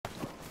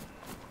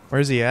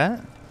Where's he at?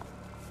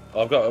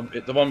 I've got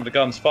the one with the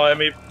guns. Fire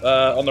me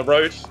on the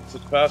road to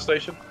the power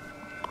station.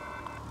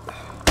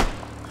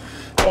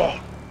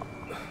 Oh.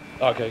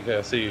 Okay,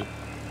 I see you.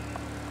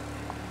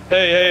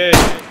 Hey!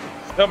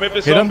 Help me with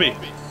this zombie.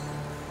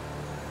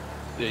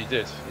 Yeah, you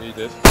did.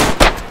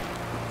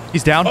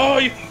 He's down. Oh,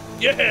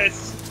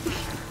 yes!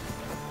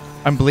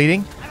 I'm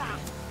bleeding.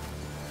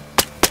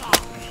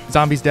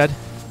 Zombie's dead.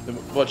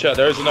 Watch out,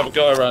 there is another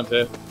guy around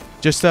here.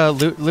 Just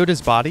loot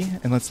his body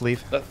and let's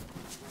leave. Has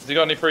he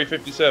got any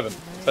 357?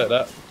 Take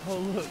that. Oh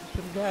look,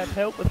 some guys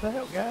help us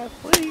out, guys.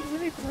 Please, we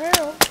need some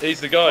help. He's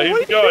the guy,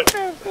 What do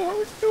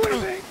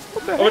anything?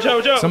 What the hell? Watch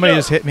out! Somebody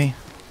just hit me.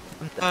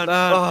 Yeah,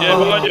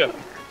 behind you.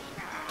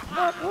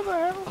 What the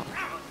hell?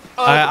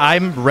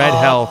 I'm red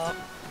health,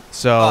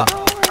 so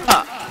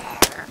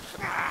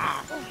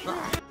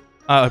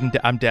I'm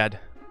dead.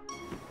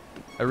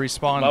 I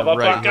respawned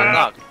right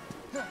here.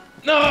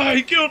 No,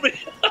 he killed me.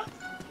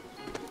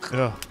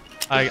 Ugh.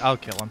 I'll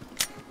kill him.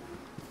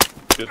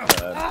 Good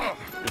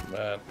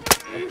man.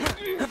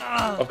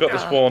 I've got the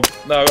spawn.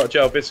 No, I got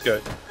Gel Bisco.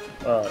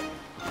 Alright.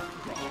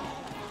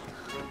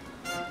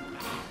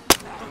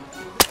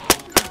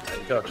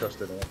 You can't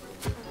trust anyone.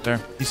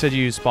 There. You said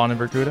you spawned in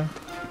Vercuda?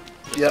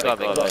 Yeah, I've got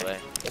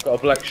a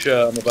black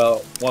shirt. I'm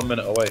about 1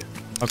 minute away.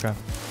 Okay.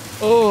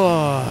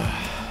 Oh,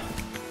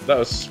 That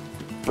was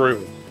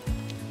brutal.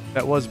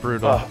 that was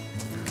brutal. Ah.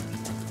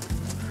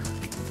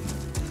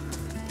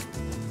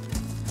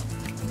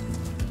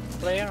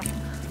 Player.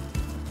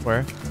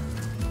 Where?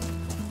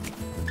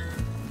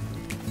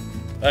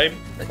 Aim?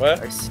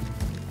 Where? I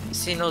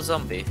see no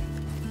zombie.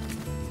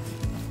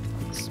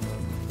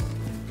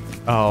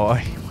 Oh,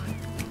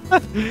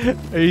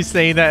 are you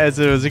saying that as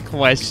it was a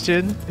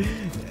question?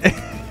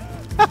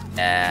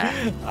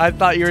 Yeah. I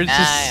thought you were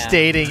just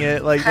stating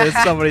it like there's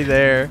somebody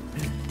there.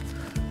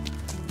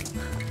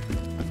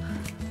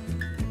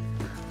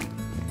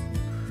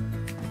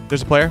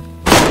 There's a player.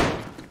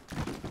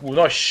 Ooh,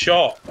 nice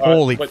shot.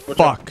 Holy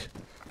fuck.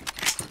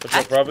 What's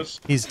up, brothers?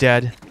 He's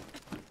dead.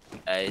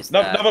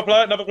 Another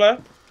player.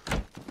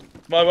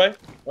 My way.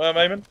 Where I'm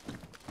aiming.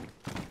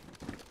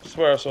 I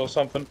swear I saw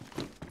something.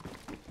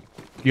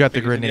 You got the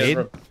He's in the other grenade?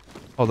 room.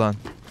 Hold on.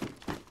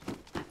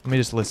 Let me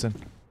just listen.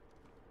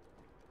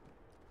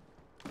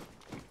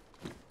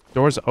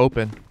 Door's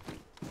open.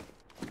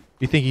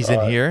 You think he's in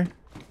here?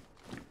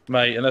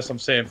 Mate, unless I'm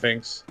seeing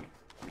things.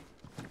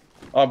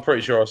 I'm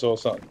pretty sure I saw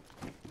something.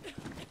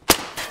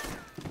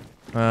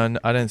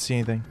 I didn't see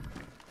anything.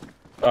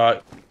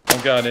 Alright,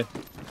 I'm going in.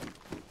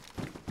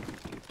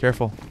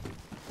 Careful.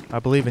 I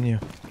believe in you.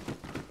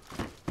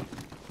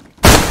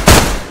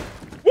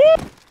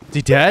 Is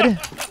he dead?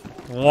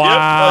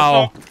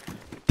 Wow. Yep,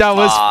 that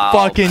was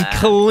fucking man.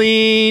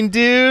 clean,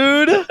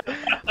 dude.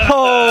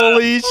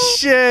 Holy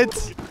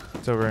shit.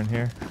 It's over in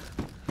here.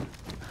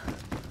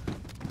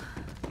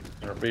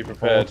 Be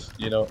prepared,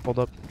 you know. Hold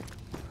up.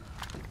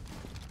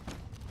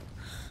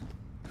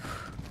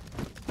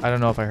 I don't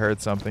know if I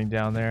heard something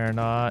down there or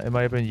not. It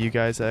might have been you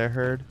guys that I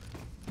heard.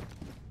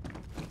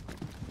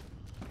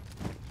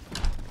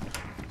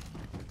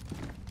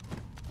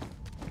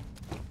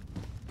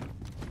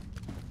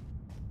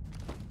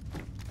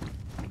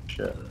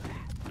 Shit.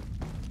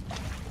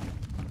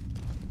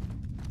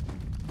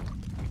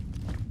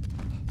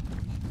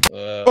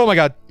 Oh my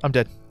god, I'm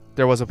dead.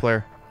 There was a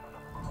player.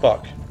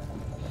 Fuck.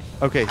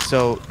 Okay,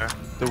 so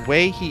the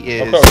way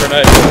he I've is, got a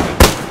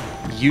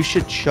grenade. you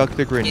should chuck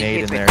the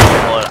grenade in there.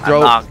 I'm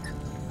knocked.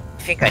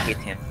 I think I hit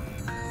him.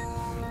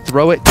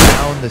 Throw it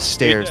down the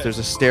stairs. There's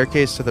a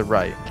staircase to the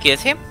right. Hit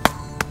him?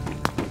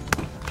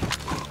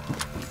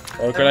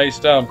 Oh, grenade's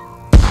down.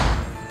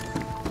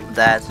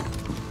 Dead.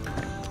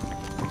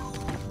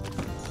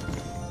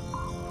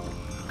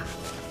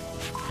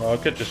 Oh, I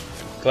could just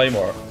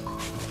claymore it.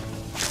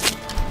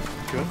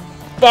 Good.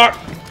 Fuck!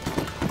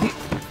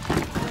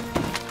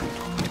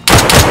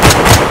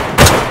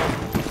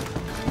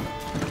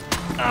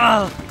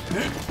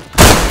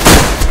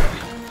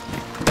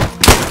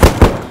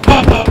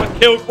 I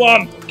killed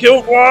one!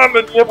 Killed one,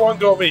 and the other one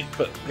got me.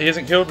 But he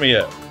hasn't killed me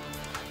yet.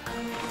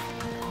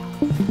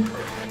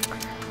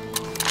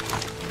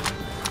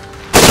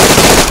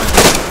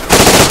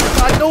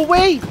 God, no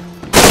way!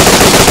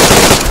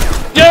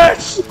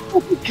 Yes!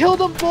 You killed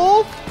them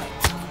both?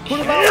 Put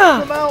them out,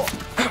 put them out.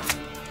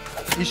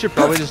 You should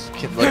probably just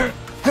kill like.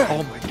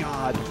 Oh my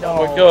god, no.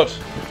 Oh my god.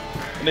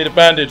 I need a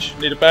bandage.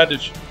 Need a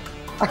bandage.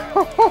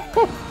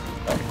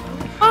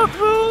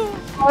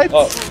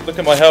 Oh, look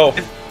at my health.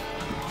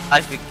 I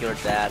think you're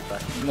dead,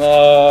 but...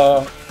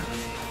 No.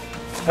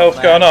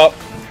 Health going up.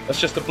 That's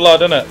just the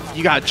blood, isn't it?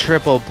 You got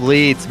triple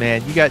bleeds,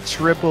 man. You got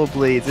triple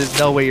bleeds. There's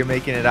no way you're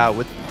making it out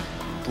with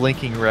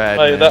blinking red.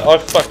 Hey, Man.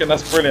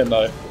 that's brilliant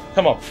though.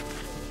 Come on.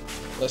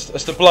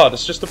 That's the blood.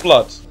 It's just the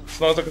blood. As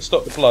long as I can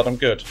stop the blood, I'm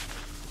good.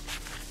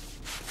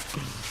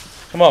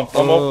 Come on,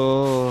 one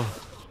more.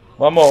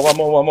 One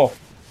more.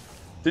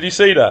 Did you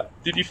see that?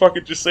 Did you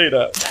fucking just see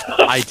that?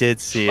 I did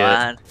see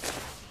it.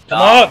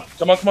 Come on!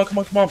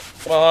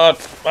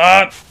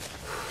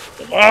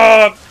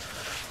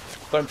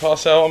 Don't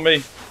pass out on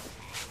me.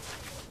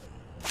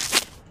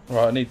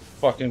 Right, I need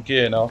fucking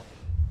gear now.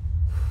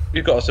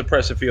 You've got a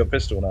suppressor for your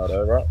pistol now,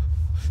 though, right?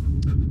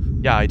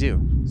 Yeah, I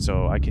do.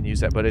 So I can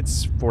use that, but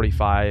it's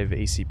 45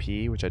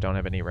 ACP, which I don't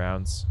have any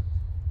rounds.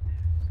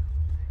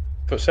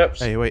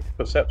 Footsteps. Hey, wait.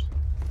 Footsteps.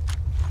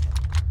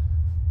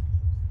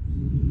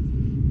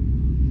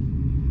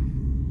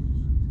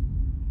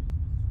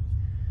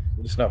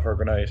 Listen out for a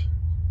grenade.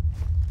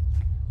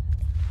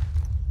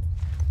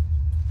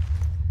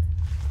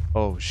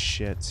 Oh,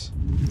 shit.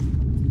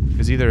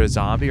 It's either a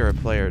zombie or a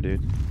player,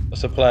 dude.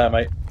 That's a player,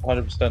 mate.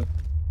 100%.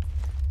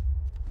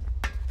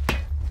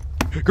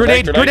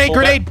 Grenade!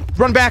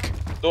 Run back!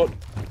 Door.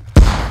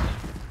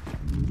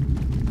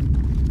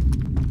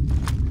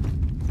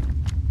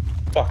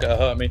 Fuck, it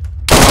hurt me.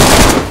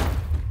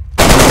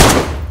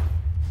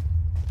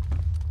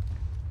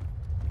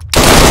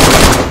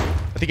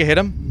 I think I hit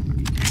him.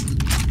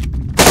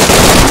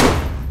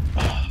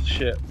 Oh,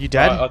 shit. You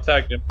dead? Right, I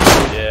tagged him.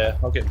 Yeah,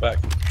 I'll get back.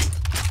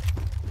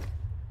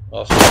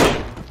 Oh,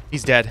 sorry.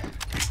 He's dead.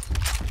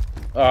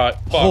 Alright,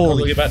 fuck, I'll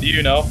get back to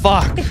you now.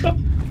 Fuck!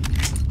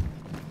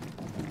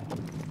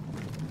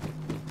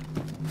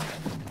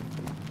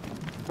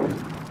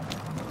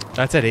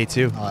 That's at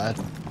A2. Oh,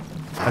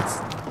 That's...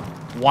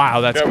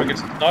 Wow, that's... Yeah, we can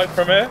snipe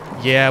from here.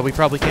 Yeah, we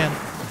probably can.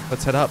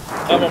 Let's head up.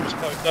 That one was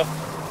close up.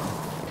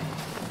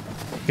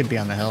 could be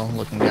on the hill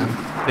looking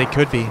down. They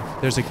could be.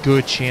 There's a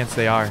good chance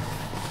they are.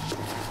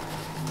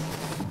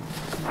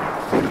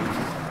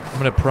 I'm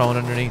gonna prone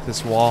underneath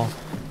this wall.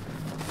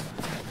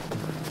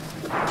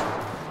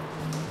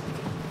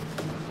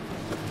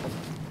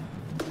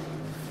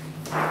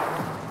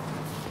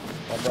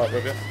 I'm right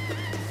with you.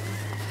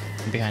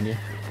 I'm behind you.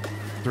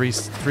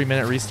 3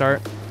 minute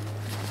restart.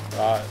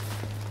 Alright.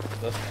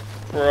 That's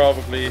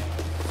probably...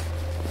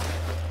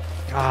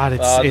 God,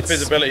 it's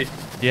visibility.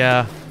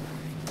 Yeah.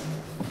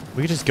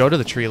 We could just go to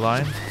the tree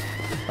line.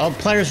 Oh,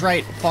 player's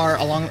right, far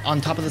along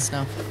on top of the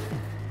snow.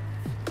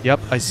 Yep,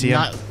 I see him.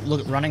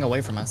 Not running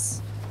away from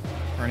us.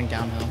 Running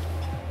downhill.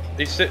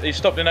 He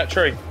stopped in that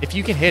tree. If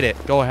you can hit it,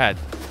 go ahead.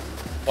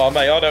 Oh,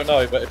 mate, I don't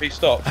know, but if he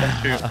stops,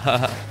 I'm shooting.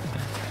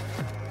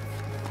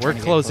 We're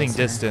closing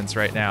distance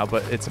right now,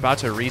 but it's about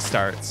to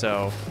restart,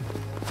 so...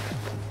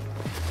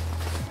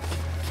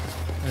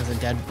 There's a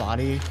dead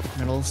body,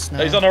 middle of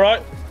snow. He's on the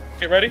right.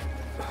 Get ready.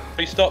 If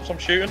he stops, I'm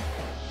shooting.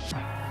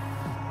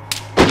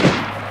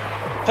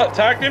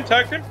 Tagged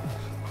him.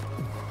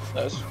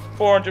 That's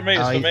 400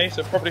 meters for me,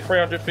 so probably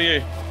 300 for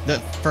you. The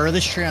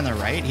furthest tree on the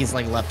right, he's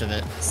like left of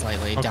it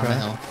slightly, down the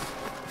hill.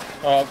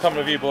 Alright, I'm coming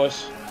with you,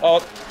 boys.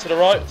 Oh, to the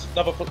right.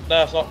 Another.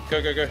 No, it's not. Go.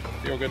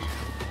 You're good.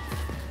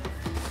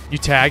 You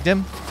tagged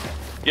him?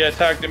 Yeah,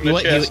 tagged him in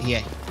the chest.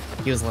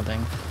 He was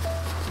limping.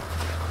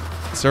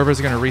 Servers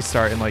are gonna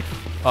restart in like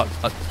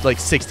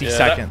 60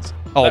 seconds.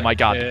 My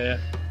god. Yeah.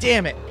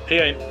 Damn it.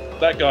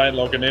 That guy ain't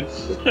logging in.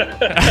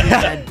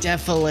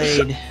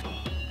 Defilade.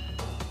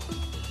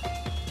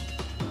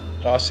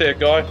 I see a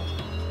guy.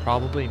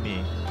 Probably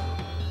me.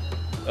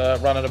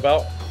 Running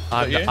about.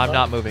 I'm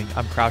not moving.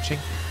 I'm crouching.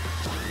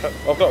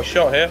 I've got a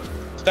shot here.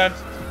 Stand.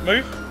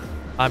 Move.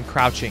 I'm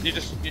crouching. You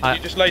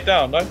just lay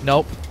down, no?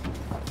 Nope.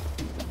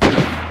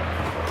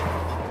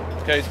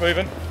 Okay, he's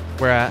moving.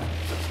 Where at?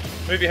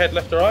 Move your head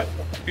left or right.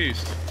 I'm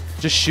confused.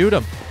 Just shoot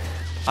him.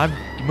 I'm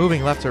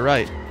moving left or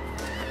right.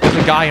 There's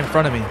a guy in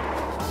front of me.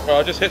 Right,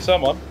 I just hit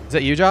someone. Is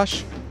that you,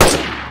 Josh?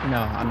 No,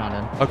 I'm not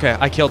in. Okay,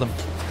 I killed him.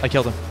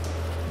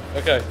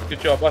 Okay, good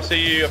job. I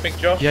see you, I think,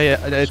 Josh. Yeah,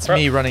 it's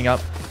me running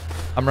up.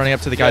 I'm running up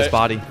to the guy's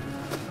body.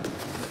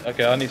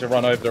 Okay, I need to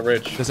run over the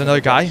ridge. There's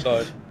another guy?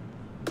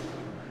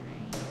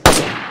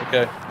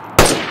 Okay.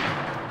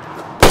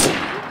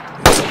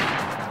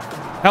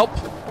 Help!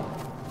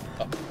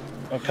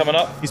 I'm coming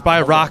up. He's by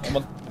a rock.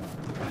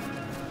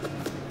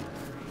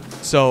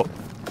 So,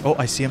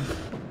 I see him.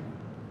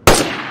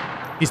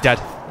 He's dead.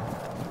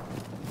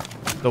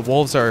 The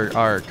wolves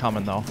are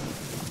coming though.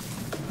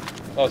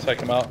 I'll take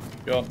him out.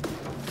 Go on.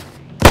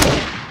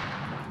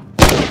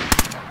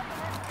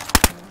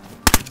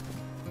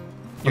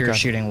 You're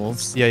shooting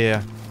wolves.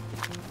 Yeah.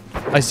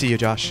 I see you,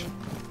 Josh.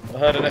 I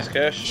heard an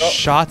SKS shot.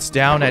 Shots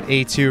down at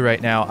A2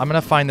 right now. I'm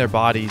gonna find their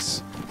bodies.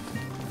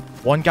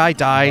 One guy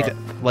died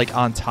like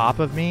on top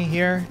of me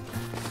here.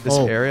 This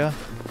area.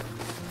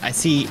 I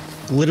see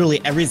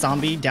literally every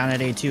zombie down at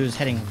A2 is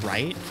heading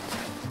right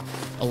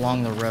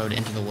along the road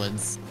into the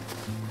woods.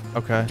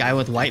 Okay. Guy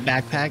with white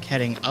backpack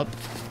heading up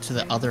to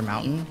the other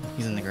mountain.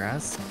 He's in the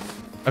grass.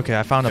 Okay,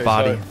 I found a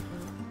body.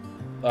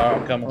 Alright,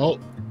 I'm coming. Oh,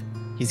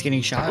 he's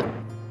getting shot.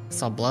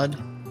 Saw blood.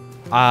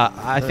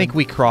 I think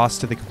we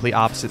crossed to the complete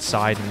opposite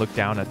side and looked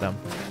down at them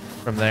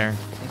from there.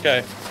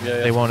 Okay.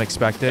 Yeah. They won't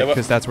expect it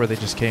because that's where they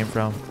just came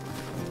from.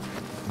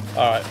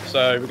 Alright,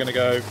 so we're gonna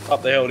go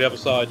up the hill the other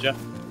side, yeah?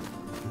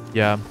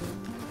 Yeah.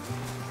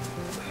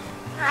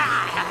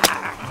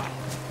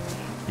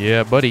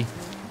 Yeah, buddy.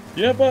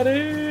 Yeah,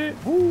 buddy.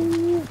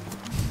 Woo.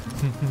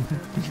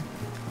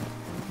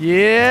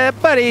 Yeah,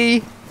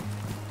 buddy.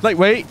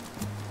 Lightweight.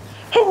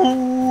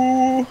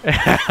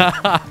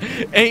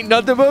 Ain't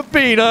nothing but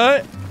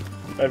peanut.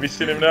 Have you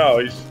seen him now?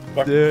 He's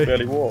Fucking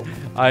barely walk.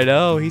 I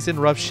know, he's in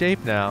rough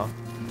shape now.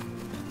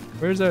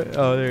 Where's our...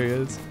 Oh, there he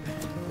is.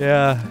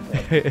 Yeah,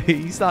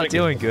 he's not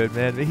doing good,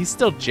 man. He's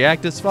still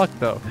jacked as fuck,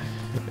 though.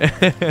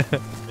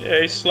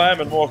 Yeah, he's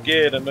slamming more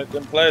gear than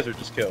players we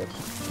just killed.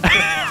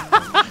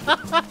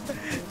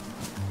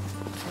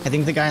 I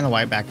think the guy in the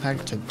white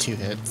backpack took 2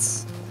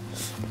 hits.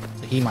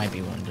 So he might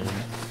be wounded.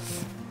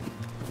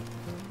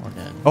 Or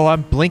dead. Oh,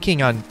 I'm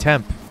blinking on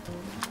temp.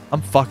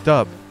 I'm fucked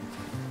up.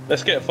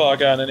 Let's get a fire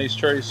going in these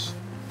trees.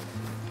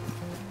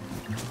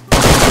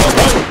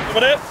 Oh,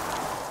 over there.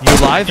 You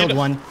alive? Killed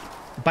one.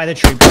 By the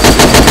tree.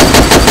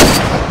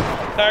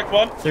 Tagged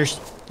one. There's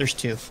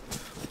 2.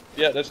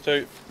 Yeah, there's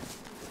 2.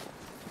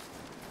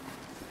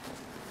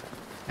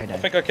 I I died.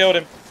 think I killed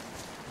him.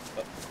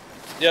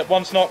 Yeah,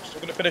 one's knocked.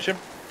 We're gonna finish him.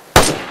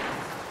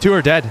 2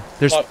 are dead.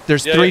 There's Oh,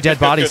 there's yeah, 3 yeah, dead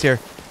good, bodies good.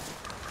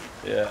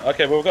 here. Yeah.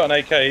 Okay, well we've got an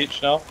AK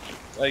each now.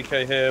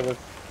 AK here with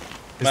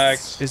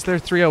mags. Is there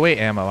 308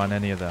 ammo on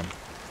any of them?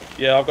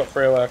 Yeah, I've got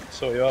 308 I can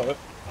sort you out with.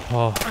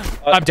 Oh,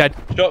 I'm dead.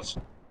 Shots.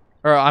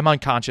 Or I'm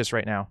unconscious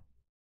right now.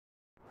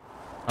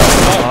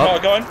 Oh,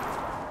 going.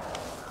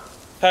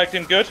 Tagged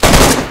him good.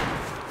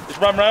 He's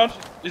run round.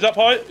 He's up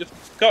high.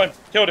 Got him.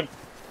 Killed him.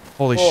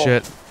 Holy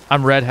shit.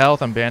 I'm red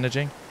health. I'm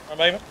bandaging. I'm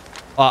aiming.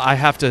 I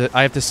have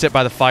to sit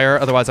by the fire,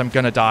 otherwise I'm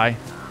gonna die.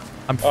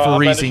 I'm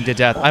freezing to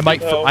death. I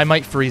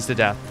might freeze to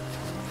death.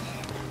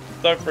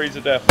 Don't freeze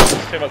to death.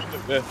 There's too much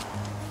there.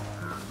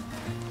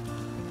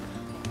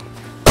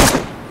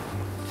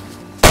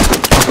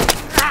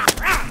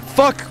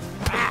 Fuck!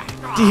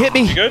 He hit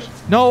me. You good?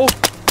 No.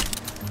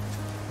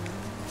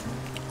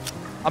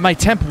 My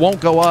temp won't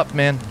go up,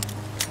 man.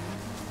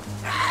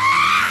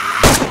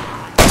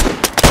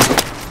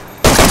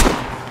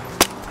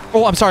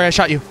 Oh, I'm sorry. I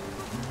shot you.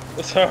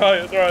 That's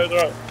alright. It's alright. It's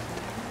alright.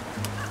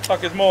 Fuck,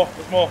 there's more.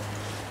 There's more.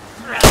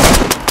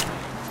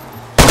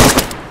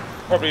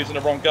 Probably using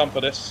the wrong gun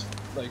for this.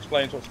 That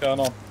explains what's going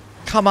on.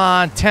 Come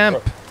on,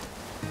 temp.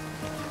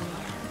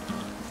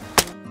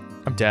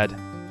 I'm dead.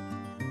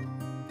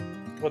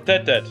 Well,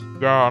 dead.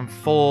 Girl, I'm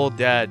full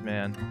dead,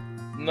 man.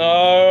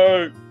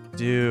 No.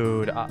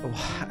 Dude,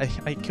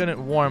 I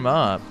couldn't warm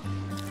up.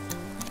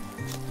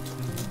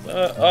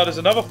 Oh, there's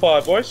another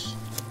fire, boys.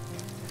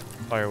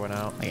 Fire went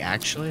out. Like,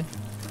 actually?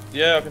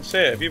 Yeah, I can see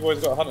it. If you boys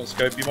got a hunting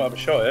scope, you might have a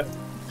shot here.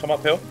 Come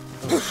uphill.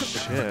 Oh,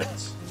 shit.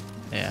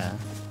 Yeah.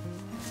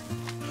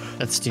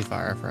 That's too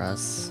far for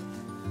us.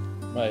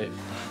 Mate.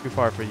 Too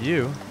far for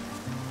you.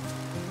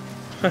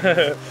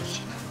 Can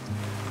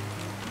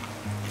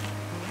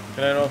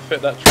anyone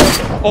fit that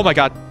truck? Oh my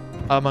god.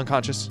 I'm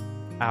unconscious.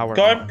 Hour.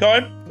 Got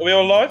him. Are we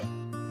all alive?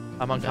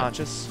 I'm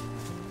unconscious.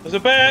 There's a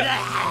bear.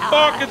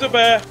 Fuck, it's a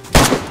bear.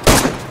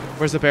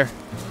 Where's the bear?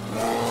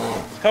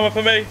 It's coming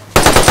for me.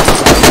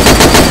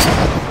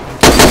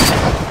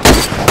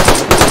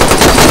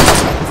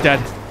 He's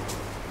dead.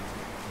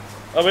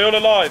 Are we all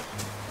alive?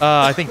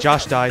 I think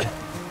Josh died.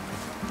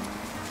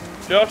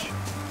 Josh?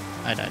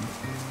 I died.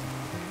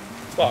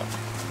 Fuck.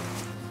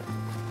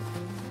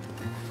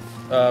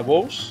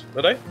 Wolves?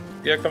 Are they?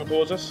 Yeah, coming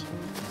towards us.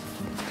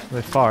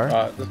 They're far.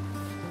 Alright.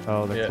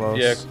 Oh, they're Yeah, close.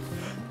 yeah.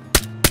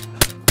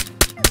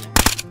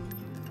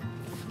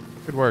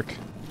 Good work.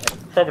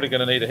 Probably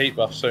gonna need a heat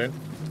buff soon.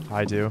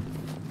 I do.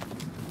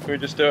 Can we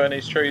just do it in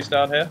these trees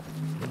down here?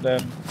 And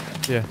then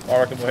Yeah. I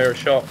reckon we'll hear a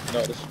shot.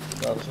 No,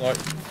 this night.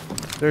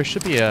 There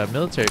should be a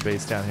military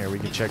base down here we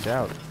can check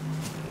out.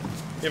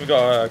 You haven't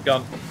got a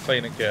gun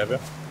cleaning kit, have you?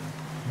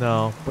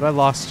 No, but I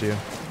lost you.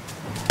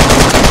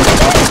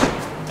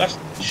 That's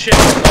shit.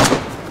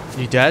 Nah,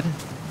 You dead?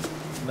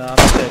 I'm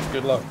dead.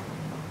 Good luck.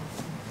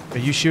 Are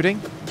you shooting?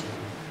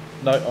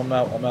 No, I'm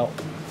out. Oh,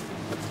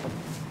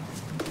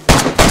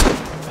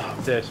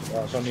 I'm dead.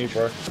 Oh, it's on you,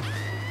 bro.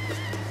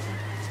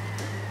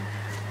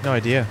 No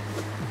idea.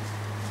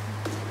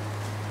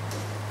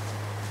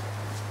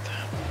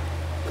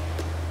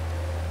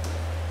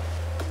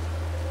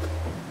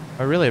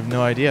 I really have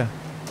no idea.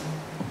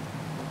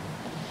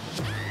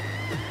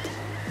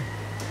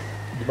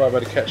 You might be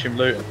able to catch him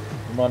looting.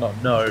 You might not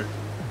know.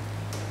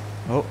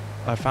 Oh,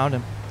 I found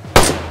him.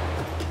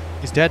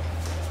 He's dead.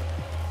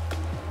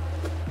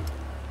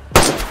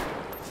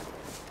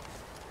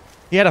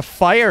 He had a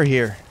fire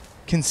here.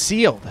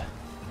 Concealed.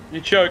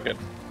 You choking?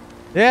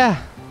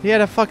 Yeah, he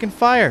had a fucking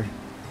fire.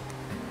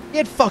 He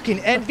had fucking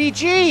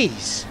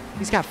NVGs.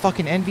 He's got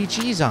fucking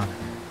NVGs on him.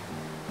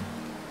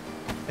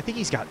 I think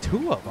he's got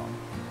 2 of them.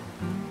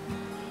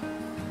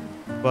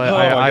 But Oh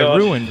I my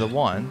ruined the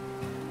one.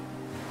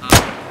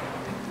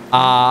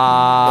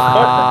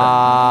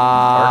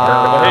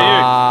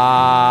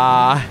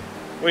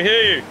 We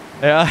hear you.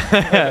 Yeah.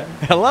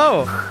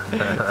 Hello.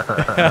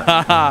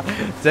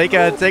 Take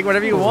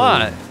whatever you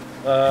want.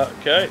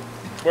 Okay.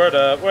 Where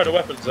are the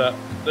weapons at?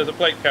 There's a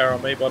plate carrier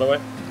on me, by the way.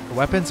 The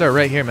weapons are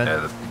right here, man.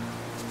 Yeah,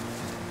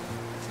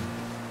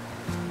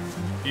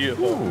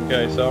 Beautiful. Ooh.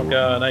 Okay, so I'm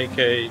going AK.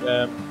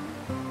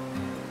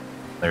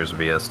 there's a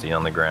VSD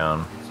on the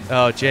ground.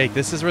 Oh, Jake,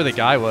 this is where the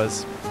guy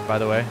was, by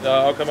the way.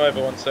 I'll come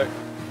over one sec.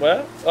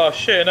 Where? Oh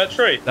shit, in that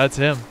tree. That's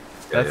him.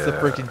 That's the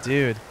Yeah. freaking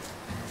dude.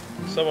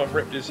 Someone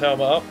ripped his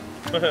helmet up.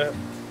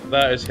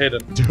 That is hidden.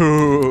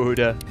 Dude.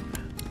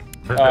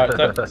 Alright,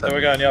 so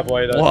we're going the other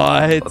way though.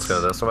 What? Let's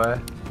go this way.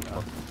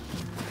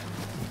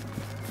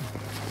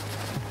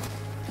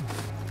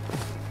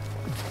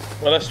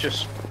 Well, let's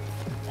just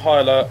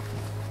highlight.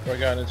 We're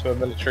going into a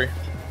military.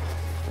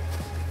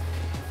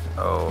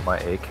 Oh, my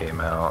AK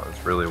mount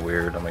is really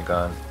weird on my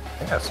gun. I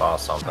think I saw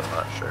something, I'm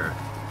not sure.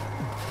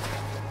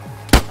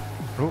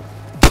 Oh,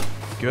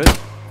 good.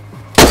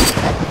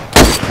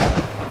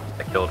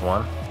 I killed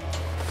one.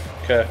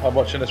 Okay, I'm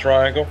watching this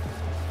right angle.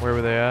 Where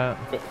were they at?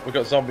 We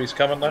got zombies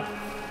coming though.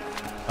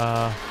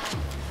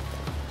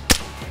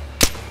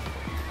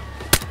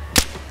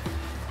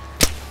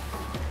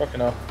 Fucking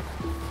hell.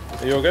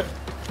 Are you all good?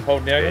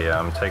 Holding the angle? Yeah,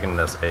 I'm taking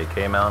this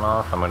AK mount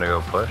off. I'm gonna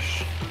go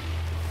push.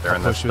 They're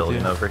in this push with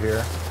building you. over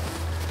here.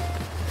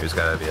 There's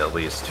gotta be at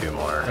least 2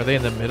 more. Are they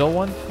in the middle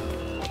one?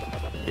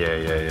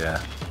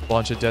 Yeah.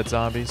 Bunch of dead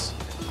zombies.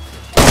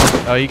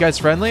 Oh, you guys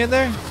friendly in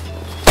there?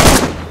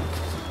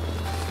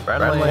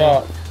 Friendly.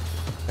 Fuck.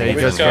 Yeah, you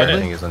we guys just got I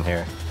friendly? think he's in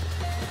here.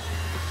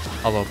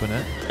 I'll open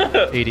it.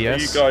 Are you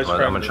ADS. guys I'm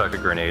friendly? gonna chuck a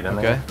grenade in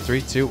Okay, there.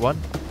 3, 2, 1.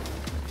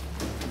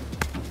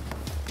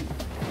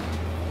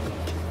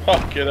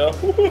 Fuck it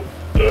up.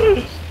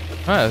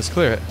 Alright, let's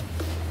clear it.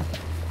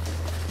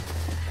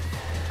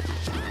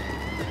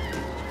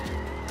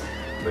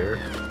 Clear.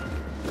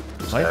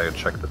 Just What? gotta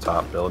check the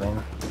top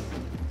building.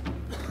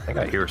 I think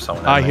I hear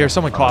someone. I in hear there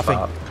someone on the coughing.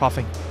 top.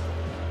 Coughing.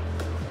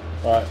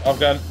 Alright, I'm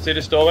going. See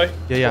this doorway?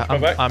 Yeah,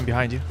 Come back. I'm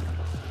behind you.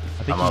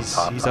 I think I'm up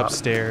he's top.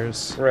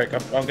 upstairs. Rick,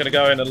 I'm gonna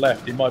go in and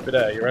left. He might be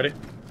there. You ready?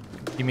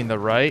 You mean the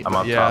right? I'm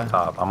up yeah.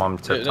 top. I'm on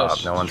tip Yeah,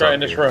 top. No one's straight up in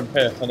this here. room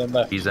here, and then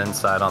left. He's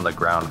inside on the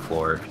ground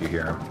floor. If you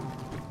hear him.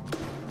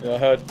 Yeah, I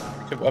heard.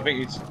 I think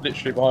he's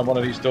literally behind one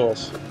of these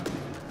doors.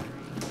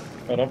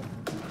 Hold on.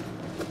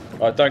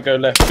 Alright, don't go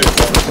left too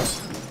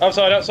far.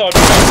 Outside.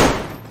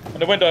 In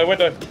the window.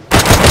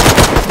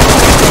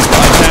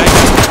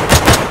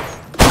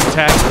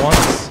 Tagged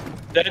once.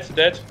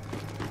 Dead.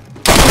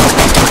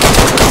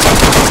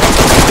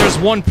 There's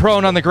one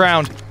prone on the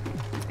ground.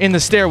 In the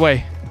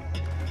stairway.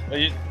 Are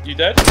you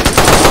dead?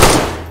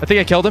 I think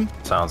I killed him.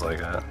 Sounds like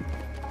it.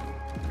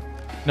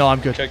 No, I'm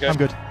good. Okay. I'm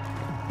good.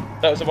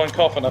 That was the one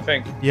coughing, I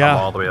think. I'm Yeah.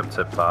 all the way up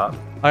tip top.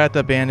 I got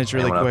the bandage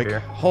really Anyone up quick. here?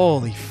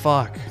 Holy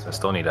fuck. So I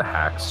still need a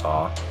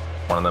hacksaw.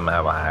 One of them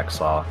have a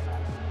hacksaw.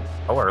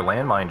 Oh, our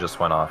landmine just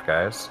went off,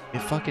 guys.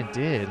 It fucking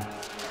did.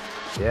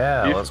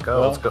 Yeah, You- let's go.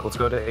 well- Let's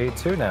go to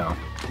A2 now.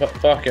 But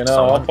fucking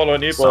hell, I'm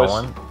following you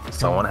boys.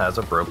 Someone has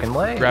a broken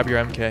leg. Grab your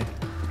MK.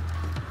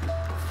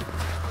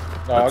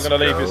 No, I'm Let's gonna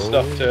leave your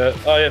go. stuff to.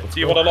 Oh yeah, do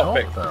you want a go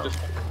lockpick? help them.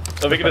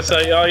 Just. Are we gonna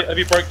say, oh, have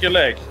you broke your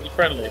leg? Are you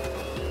friendly?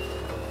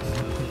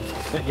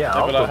 Yeah,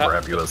 I'll Maybe go like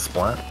grab you a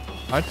splint.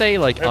 Aren't they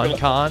like Maybe like-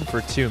 uncon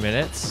for 2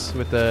 minutes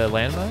with the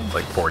landmine?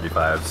 Like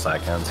 45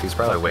 seconds. He's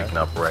probably waking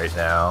up right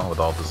now with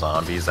all the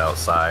zombies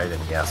outside,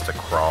 and he has to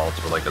crawl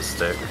to like a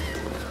stick.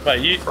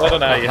 Mate, I don't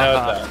know how you heard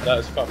that. That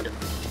is fucking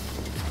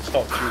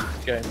top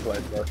G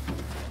gameplay, bro.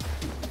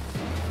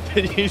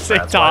 Did you say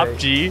That's top why-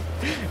 G?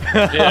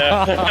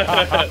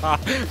 Yeah.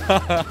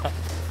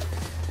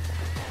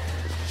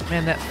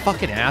 Man, that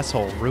fucking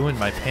asshole ruined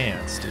my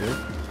pants, dude.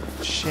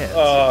 Shit.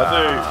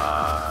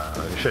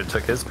 Oh, You should have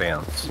took his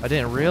pants. I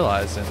didn't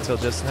realize it until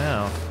just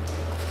now.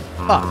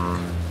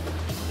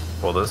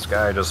 Well, this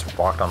guy just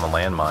walked on the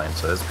landmine,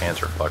 so his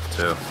pants are fucked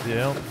too.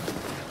 Yep. dude.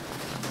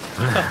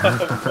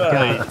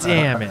 God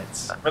damn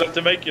it. We'll have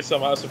to make you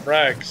some out of some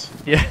rags.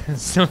 Yeah,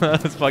 some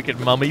of those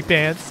fucking mummy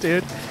pants,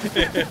 dude.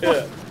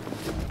 Yeah.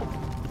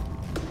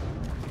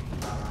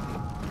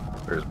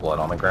 There's blood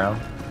on the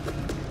ground.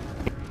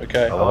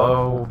 Okay.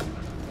 Hello?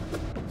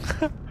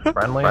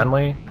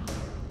 Friendly?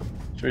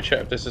 Should we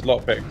check if this is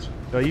lockpicked?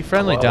 Are you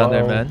friendly down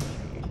there, Hello? man?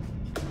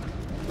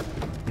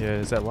 Yeah,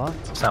 is that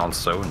locked? Sounds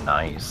so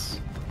nice.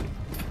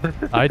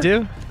 I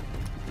do?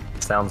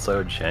 Sounds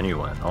so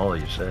genuine.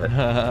 Holy shit.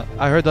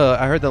 I heard the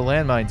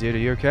landmine, dude. Are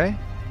you okay?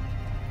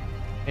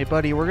 Hey,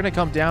 buddy, we're gonna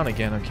come down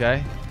again,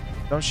 okay?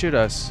 Don't shoot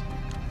us.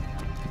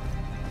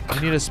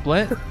 You need a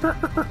splint?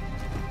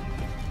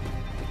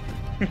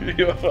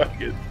 You're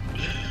fucking.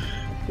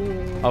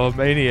 I'm a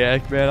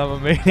maniac, man. I'm a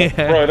maniac.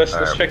 Right, let's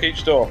Alright. check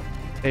each door.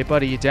 Hey,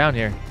 buddy, you down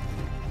here?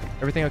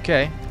 Everything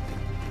okay?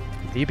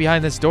 Are you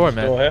behind this door,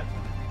 man? Door here.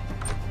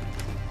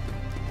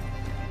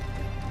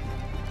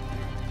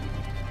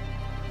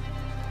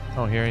 I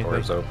don't hear anything.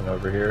 Door's open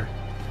over here.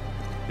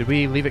 Did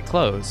we leave it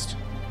closed?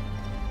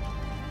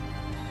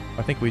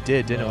 I think we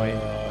did, didn't we?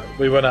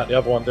 We went out the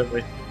other one, didn't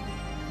we?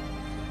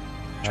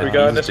 Should we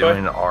go in He's this way?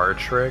 doing our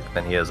trick,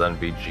 then he has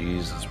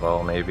NVGs as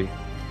well, maybe.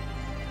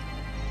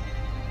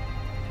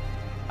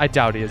 I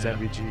doubt he has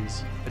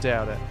NVGs. I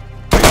doubt it.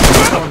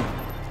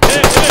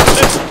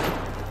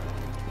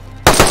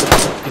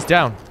 He's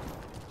down.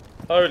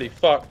 Holy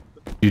fuck.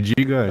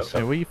 GG guys.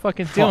 Hey, what are you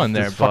fucking Fuck, doing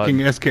there, this bud? fucking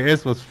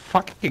SKS was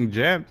fucking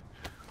jammed.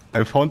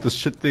 I found this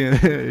shit thing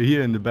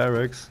here in the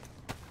barracks.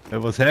 I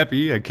was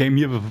happy. I came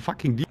here with a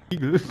fucking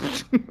deagle.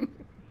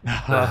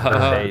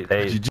 Hey,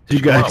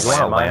 GG guys.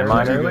 Want a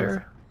landmine GG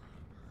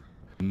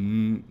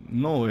earlier?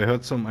 No, I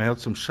heard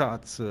some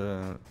shots.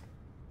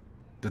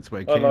 That's why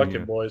I I came like here.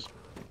 him, boys.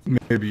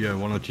 Maybe I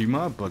wanna team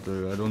up, but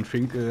I don't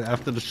think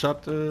after the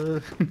shot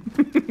it's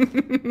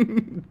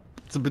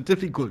a bit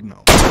difficult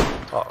now.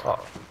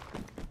 Oh,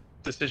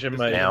 Decision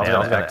made. now I'm Yeah,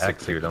 gonna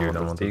execute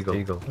him with the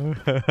eagle.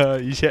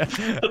 Yeah.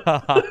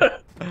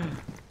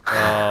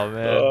 Oh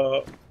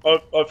man.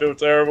 I feel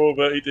terrible,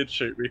 but he did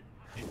shoot me.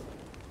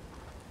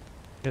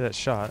 Hear that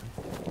shot.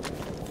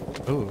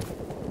 Ooh.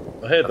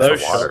 I heard That's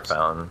those a water shots.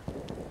 fountain.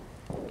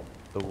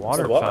 The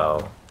water what?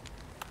 fountain.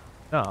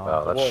 No.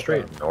 Wow, that's water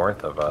straight fountain.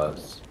 north of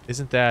us.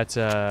 Isn't that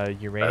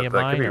uranium That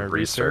could mine be or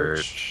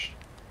research?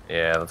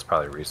 Yeah, that's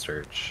probably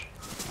research.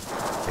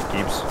 It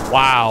keeps.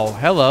 Wow.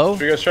 Hello.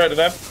 Should we go straight to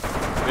them?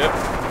 Yep.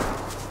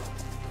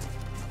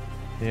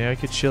 Yeah, I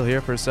could chill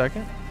here for a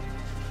second.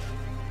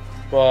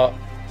 But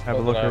Have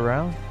a look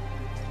around.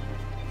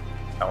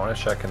 I want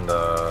to check in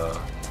the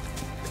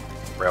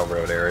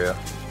railroad area.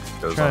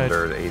 Goes Try it.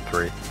 under the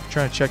A3.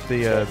 Trying to check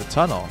the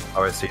tunnel.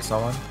 Oh, I see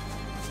someone.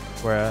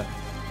 Where at?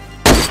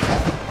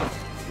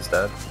 He's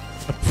dead.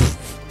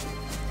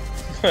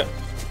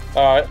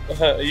 alright,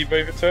 are you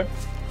moving to him?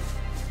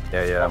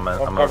 Yeah, I'm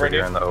over covering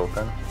here you. in the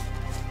open.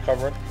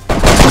 Covering.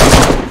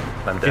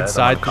 I'm dead.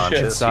 Inside, I'm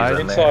unconscious. inside. He's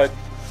in there. Inside.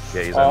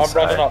 Yeah, he's I'm inside.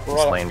 running up, He's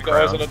right laying up. You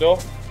got eyes on the prone. door?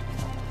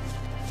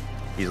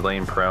 He's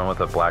laying prone with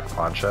a black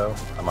poncho.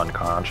 I'm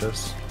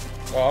unconscious.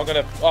 Oh, I'm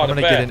gonna. Oh, I'm the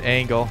gonna bear. get an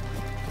angle.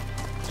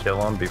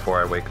 Kill him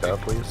before I wake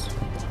up, please.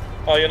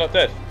 Oh, you're not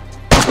dead.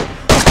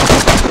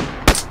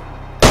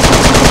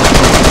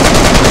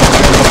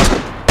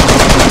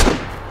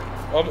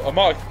 I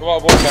might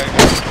walk back.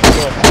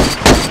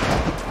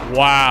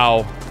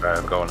 Wow. Alright,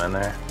 I'm going in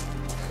there.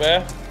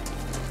 Bear?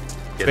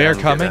 Get Bear in,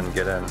 coming?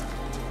 Get in.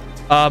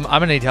 I'm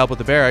gonna need help with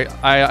the bear.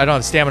 I don't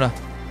have stamina.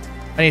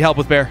 I need help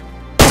with bear.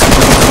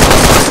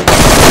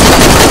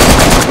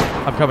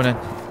 I'm coming in.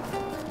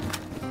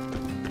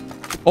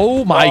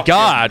 Oh my Fucking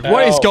God!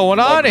 What is hell. going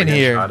on We're in getting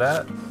here? shot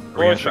at? We're getting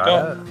Boys, we shot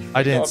got- at?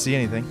 I didn't see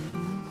anything.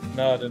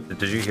 No, I didn't.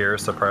 Did you hear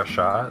suppressed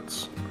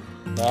shots?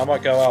 No, I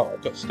might go out.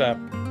 I've got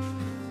stabbed.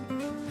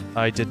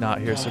 I did not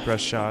hear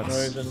suppressed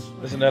shots.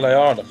 There's an LAR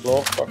on the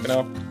floor. Fucking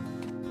hell.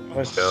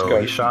 Where's the Yo,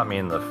 scope? he shot me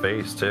in the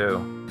face too,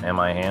 and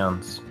my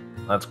hands.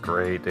 That's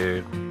great,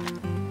 dude.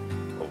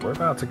 Well, we're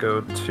about to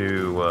go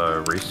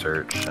to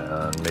research,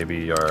 and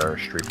maybe our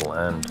streak will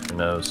end. Who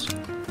knows?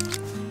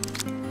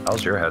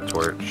 How's your head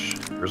torch?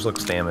 Yours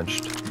looks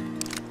damaged.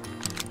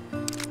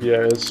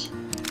 Yeah, it is.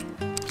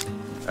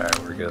 Alright,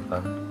 we're good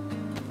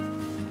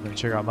then. Let me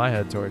check out my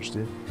head torch,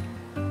 dude.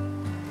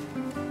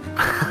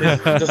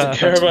 It doesn't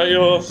care about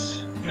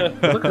yours.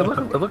 It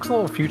looks a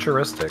little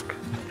futuristic.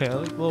 Yeah, it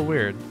looked a little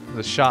weird.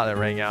 There's a shot that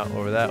rang out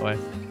over that way.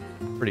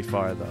 Pretty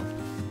far though.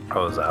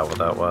 Oh, is that what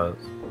that was?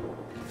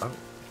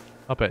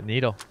 Up at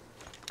Needle.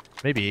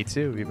 Maybe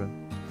E2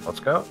 even. Let's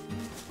go.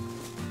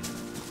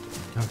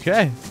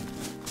 Okay.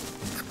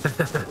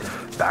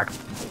 Back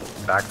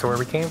to where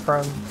we came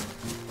from.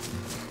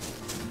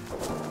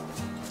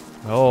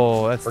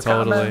 Oh, that's We're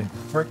totally. coming.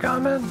 We're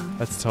coming.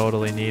 That's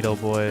totally Needle,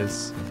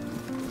 boys.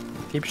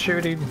 Keep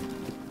shooting.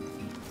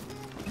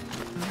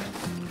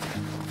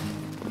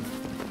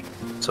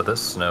 So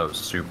this snow is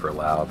super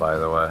loud, by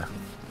the way.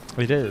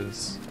 It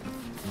is.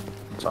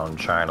 So I'm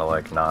trying to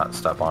like not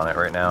step on it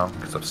right now,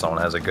 because if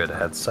someone has a good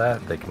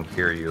headset, they can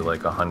hear you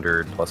like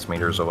 100+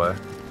 meters away.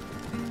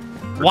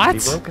 What?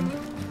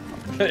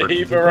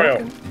 He for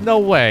real. No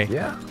way.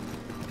 Yeah.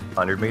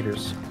 100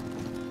 meters.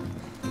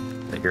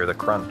 They hear the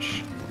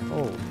crunch.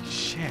 Holy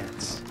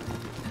shit.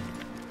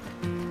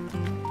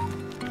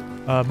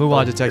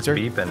 Muon detector.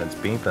 It's beeping, it's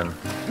beeping.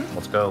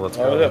 Let's go, let's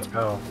Oh, go, yeah. let's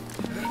go.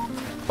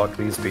 Fuck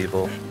these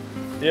people.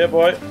 Yeah,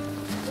 boy.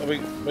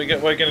 We're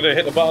gonna do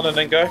hit the button and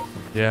then go.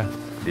 Yeah.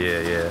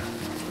 Yeah.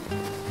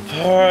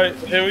 Alright,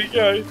 here we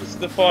go. This is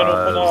the final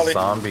finale.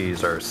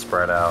 Zombies are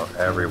spread out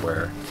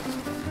everywhere.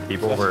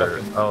 People That's were...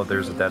 fucking- Oh,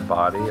 there's a dead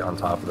body on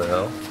top of the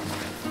hill.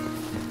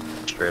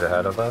 Straight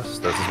ahead of us.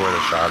 This is where the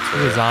shots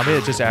Is it a are. zombie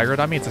that just aggroed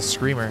on me? It's a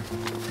screamer.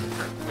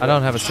 I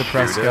don't have a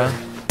suppressed Shoot it. gun.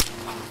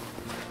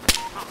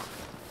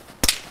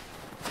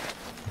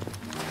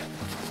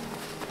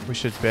 We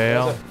should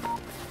bail.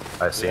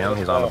 I see him,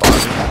 he's on the bottom.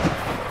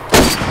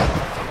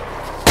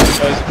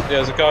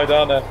 There's a guy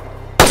down there.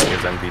 He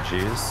has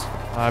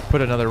NVGs. I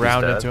put another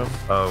round dead. into him.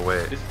 Oh,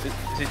 wait. Is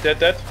he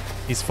dead?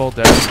 He's full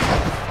dead.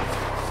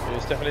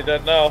 He's definitely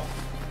dead now.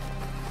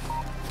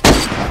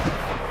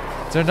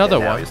 Is there another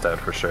Now one? he's dead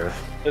for sure.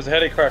 There's a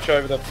heli crash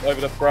over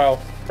the brow.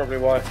 Probably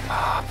why.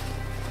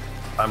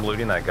 I'm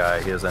looting that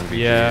guy, he has NVGs.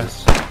 Yeah.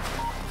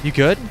 You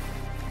good?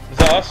 Is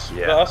that us? Yeah.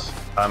 Is that us?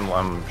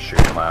 I'm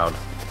shooting loud.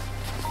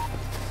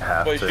 I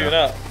have What are you to. shooting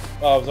at?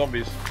 Oh,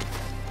 zombies.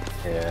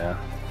 Yeah.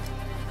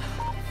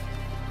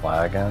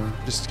 Lagging.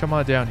 Just come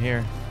on down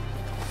here.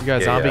 You got a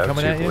Yeah, zombie I have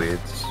coming two at you?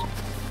 bleeds.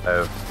 I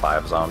have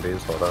 5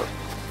 zombies, hold up.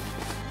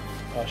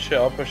 Oh shit,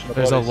 I'm pushing the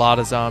There's a bodies. lot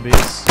of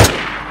zombies.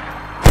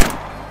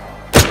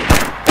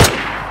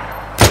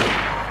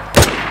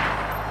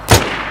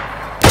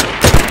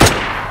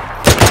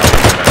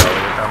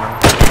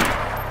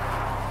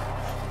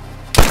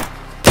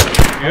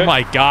 Oh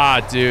my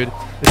god, dude.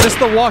 Is this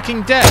The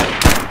Walking Dead?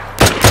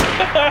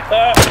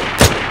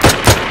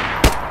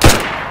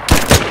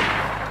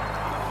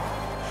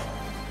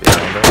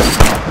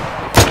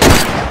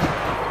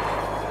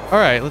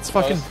 Alright, let's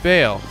fucking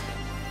bail.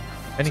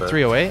 Any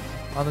 308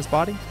 on this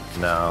body?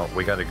 No,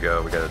 we gotta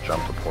go. We gotta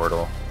jump the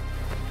portal.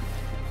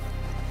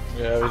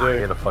 Yeah, we I do.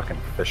 get a fucking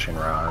fishing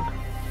rod.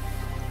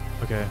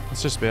 Okay,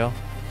 let's just bail.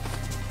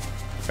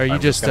 Are you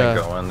I'm just gonna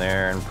go in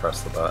there and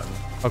press the button.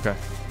 Okay.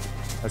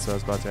 That's what I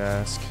was about to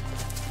ask.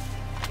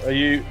 Are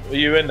you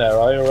in there?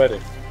 Are you already?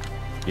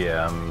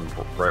 Yeah, I'm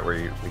right where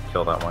we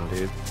killed that one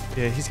dude.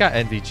 Yeah, he's got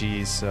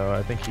NVGs, so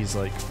I think he's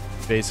like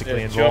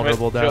basically Yeah, do you want me-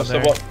 invulnerable do you down want us to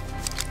there. wa-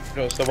 do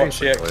you want us to watch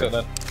the Basically. exit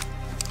then?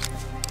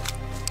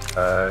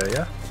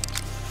 Yeah.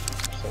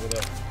 It's over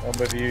there. I'm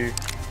with you.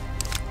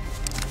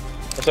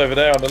 That's over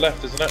there on the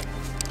left, isn't it? I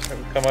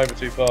think we've come over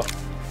too far.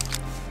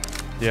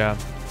 Yeah.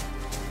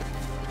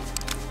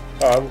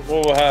 Alright,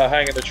 we'll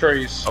hang in the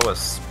trees. Oh, a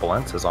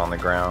splint is on the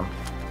ground.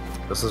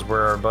 This is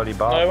where our buddy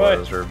Bob No way.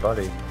 was, or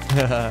buddy.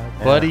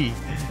 Buddy.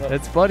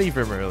 That's Buddy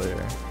from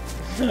earlier.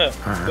 So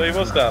he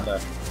was down there.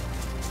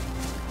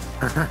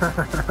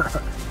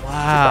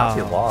 Wow.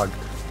 He logged.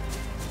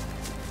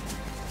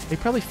 He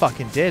probably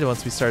fucking did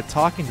once we started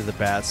talking to the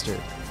bastard.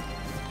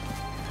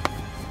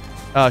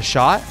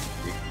 Shot?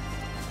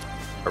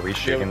 Are we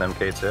shooting them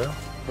K2?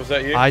 Was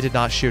that you? I did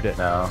not shoot it.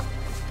 No,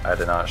 I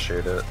did not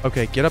shoot it.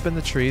 Okay, get up in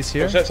the trees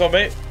here. Was that on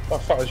me? Oh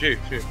fuck, it was you.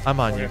 Shoot. I'm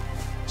on you.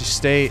 Just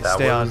stay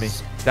That on me.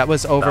 was- That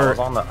was That over, was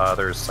on the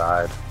other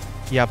side.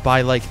 yeah,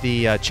 by like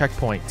the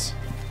checkpoints.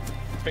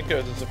 I think it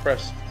was a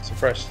suppressed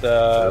It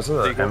was a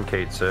Deagle.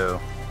 MK2.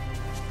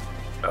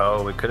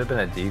 Oh, it could have been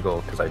a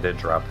Deagle, because I did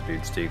drop the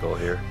dude's Deagle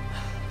here.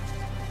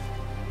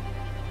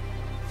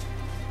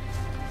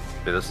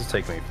 Dude, this is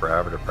taking me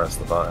forever to press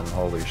the button.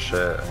 Holy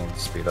shit, I need to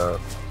speed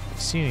up.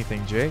 See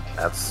anything, Jake?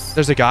 That's...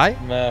 There's a guy?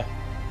 Nah.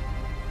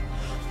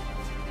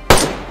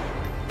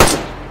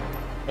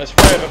 There's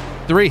 3 of them.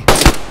 3.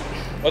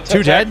 I'll Two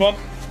take dead? One.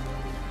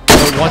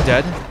 Oh, 1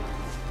 dead.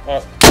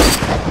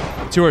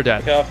 Alright, 2 are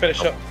dead. okay, I'll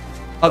finish up.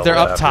 Oh, they're Double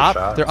up after top.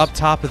 shots. They're up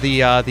top of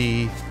the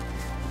Let's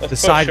push,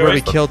 side shall where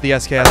we? we killed the Oh,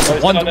 SKS.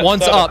 he's done it,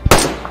 One's he's done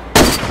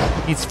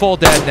up. He's full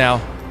dead now.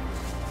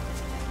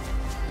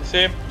 You see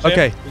him?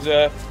 Okay. He's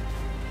I'm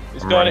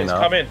gone. running He's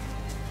up. come in.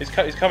 He's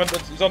coming.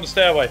 He's on the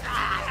stairway.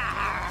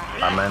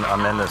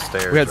 I'm in the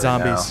stairs We had right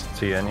zombies. now. Is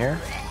he in here?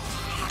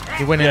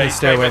 He went in Yeah, the he's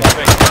came stairway. in, I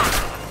think.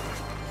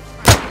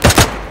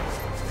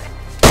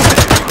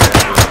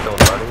 Did you guys kill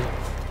Buddy?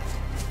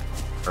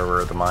 Or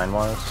where the mine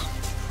was?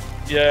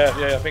 Yeah,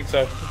 I think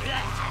so.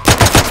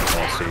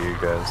 I don't see you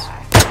guys.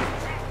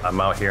 I'm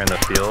out here in the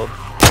field.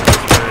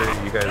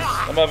 Where you guys...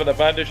 I'm having a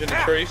bandage in the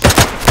trees.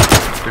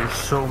 There's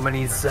so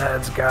many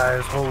Zeds,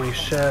 guys. Holy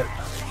shit.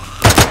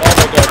 Oh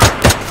my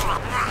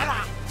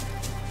god.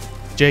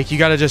 Jake, you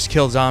gotta just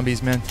kill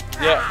zombies, man.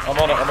 Yeah, I'm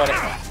on it.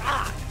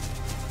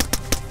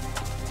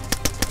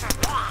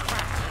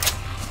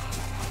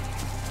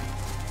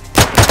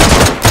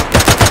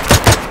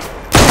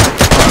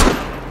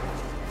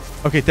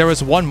 Okay, there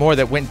was one more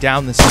that went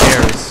down the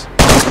stairs.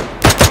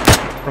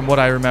 From what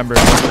I remember.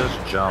 Let's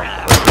just jump.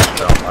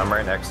 I'm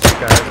right next to you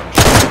guys. I'm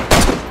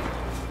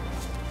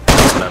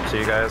shooting up to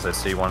you guys. I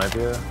see one of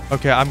you.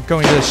 Okay, I'm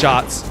going to the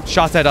shots.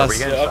 Shots at Are we us.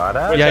 getting Yeah, shot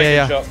at? we're Yeah, taking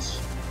yeah. shots.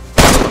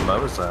 The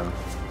Mosin. Is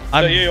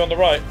I'm, that you on the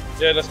right?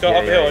 Yeah, let's go Yeah,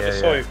 uphill. yeah, I just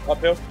yeah, saw yeah. you.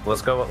 Uphill.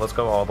 Let's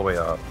go all the way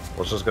up.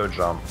 Let's just go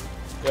jump.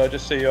 Yeah, I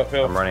just see you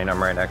uphill. I'm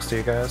right next to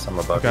you guys. I'm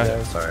above Okay. you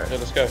guys. Alright. Yeah,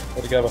 let's go.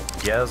 We're together.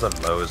 He has a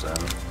Mosin.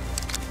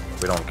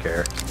 We don't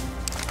care.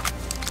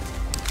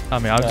 I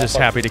mean, I'm Yeah, just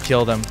fuck. happy to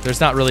kill them. There's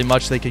not really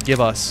much they could give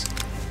us.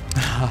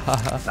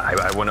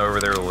 I went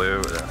over their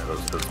loot.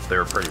 They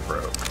were pretty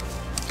broke.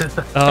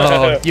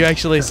 Oh, you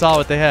actually saw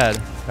what they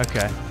had.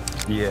 Okay.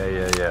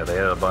 Yeah. They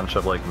had a bunch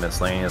of like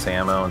miscellaneous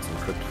ammo and some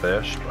cooked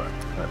fish, but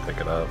I couldn't pick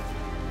it up.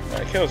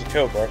 Right, kill's a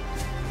kill, bro.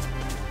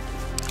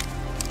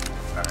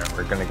 Alright,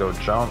 we're gonna go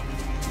jump.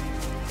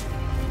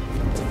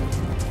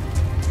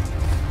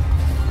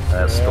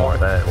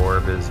 That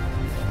orb is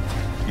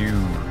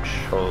huge.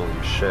 Holy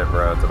shit,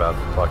 bro. It's about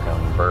to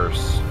fucking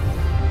burst.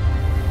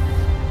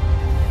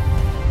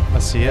 I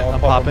see it. Yeah, I'm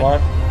popping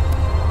popping. mine.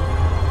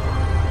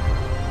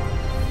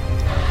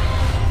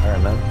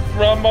 Alright, man.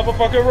 Run,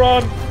 motherfucker,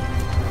 run!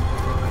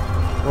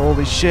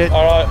 Holy shit.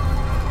 Alright.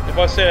 If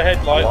I see a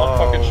headlight, I'm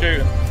Whoa. fucking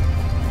shooting.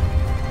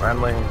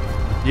 Friendly.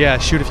 Yeah,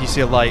 shoot if you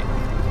see a light.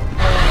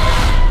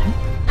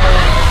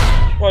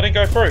 Well, I didn't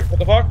go through. What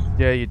the fuck?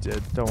 Yeah, you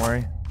did. Don't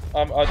worry.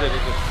 I did.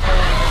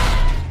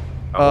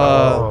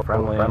 Oh,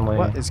 friendly.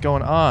 What is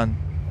going on?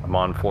 I'm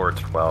on floor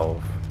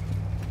 12.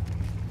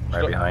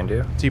 Right behind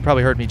you. So you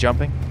probably heard me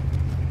jumping.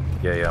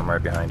 Yeah, I'm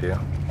right behind you.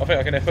 I think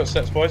I can hear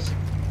footsteps, boys.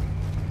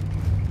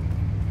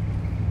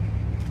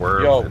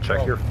 We're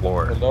check your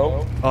floor.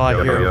 Hello? Oh, I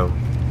Yo, hear yo, him.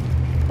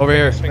 yo. Over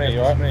here. It's me,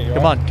 you alright?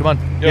 Come on, come on.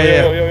 Yo,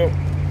 Yeah. yo.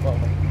 Oh,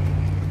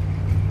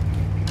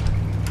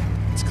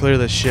 Let's clear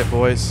this shit,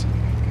 boys.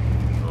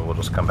 We'll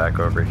just come back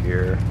over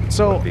here.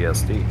 So- with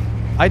VSD.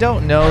 I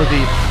don't know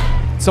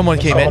the... Someone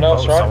came in. Someone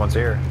else, right? Someone's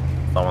here.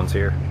 Someone's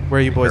here. Where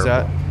are you Be boys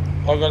careful.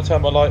 I'm gonna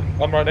turn my light.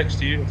 I'm right next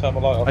to you. Turn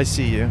my light off. at? I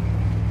see you.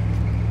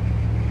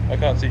 I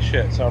can't see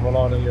shit, so I'm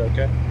relying on you.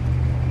 Okay.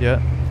 Yeah.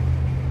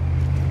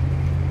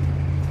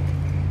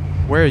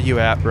 Where are you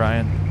at,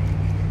 Brian?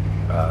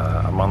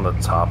 I'm on the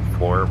top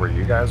floor where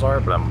you guys are,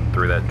 but I'm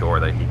through that door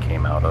that he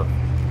came out of.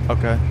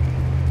 Okay.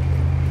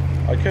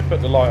 I could put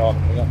the light on,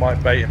 and that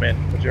might bait him in.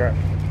 But you're at.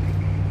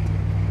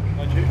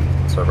 Mind you.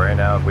 So right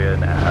now, if we had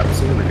an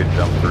absy, we could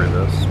jump through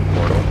this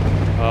portal.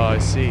 Oh, I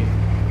see.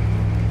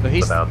 So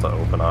he's Without to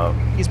open up.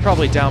 he's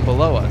probably down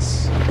below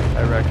us,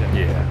 I reckon.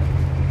 Yeah.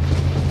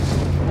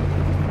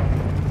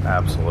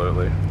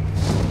 Absolutely.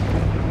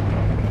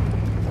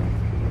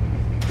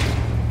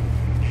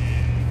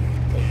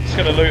 Just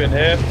gonna loot in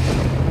here.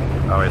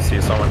 Oh, I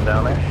see someone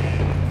down there.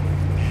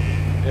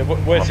 Yeah,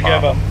 we're I'll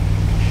together. pop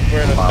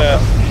We're in a Pop stair.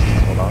 him.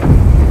 Hold on.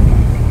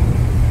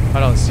 I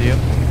don't see him.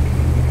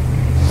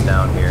 He's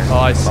down here. Oh,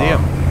 I see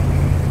him.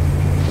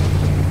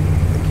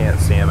 I can't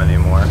see him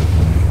anymore.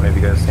 Maybe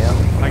you guys see him?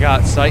 I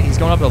got sight. He's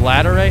going up the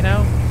ladder right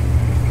now.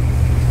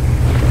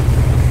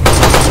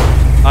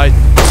 I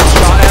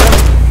shot at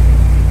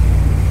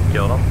him.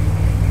 Killed him.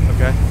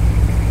 Okay.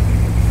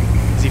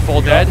 Is he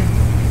full dead?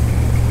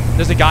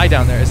 There's a guy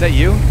down there. Is that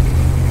you?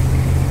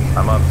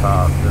 I'm up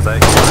top. Is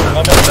that I'm you?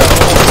 up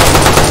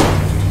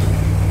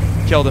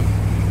there. Killed him.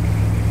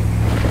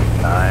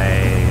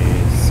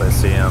 Nice. I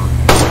see him.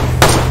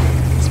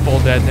 He's full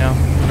dead now.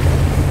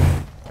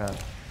 Okay.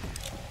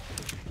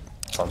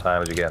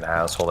 Sometimes you get an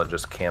asshole that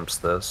just camps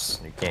this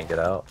and you can't get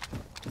out.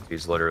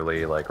 He's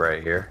literally like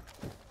right here.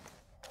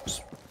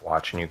 Just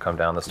watching you come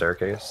down the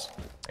staircase.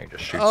 And he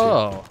just shoots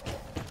Oh.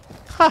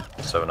 you.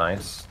 So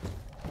nice.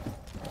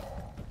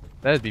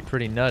 That'd be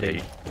pretty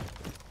nutty.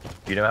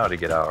 You know how to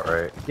get out,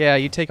 right? Yeah,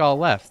 you take all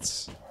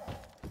lefts.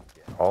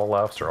 All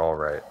lefts or all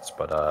rights,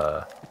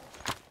 but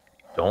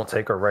don't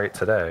take a right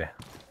today.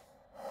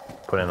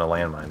 Put in a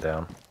landmine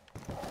down.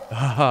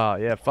 Haha,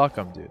 yeah, fuck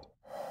him, dude.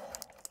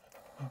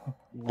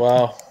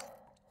 Wow.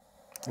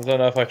 I don't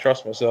know if I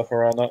trust myself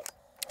around that.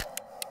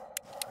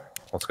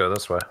 Let's go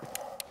this way.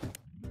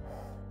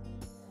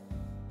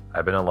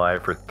 I've been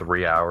alive for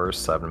 3 hours,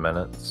 7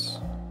 minutes.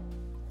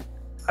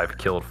 I've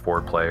killed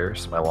 4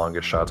 players. My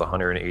longest shot's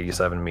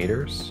 187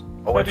 meters.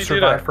 Oh, How'd I've you do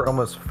survived that? for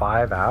almost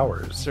 5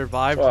 hours.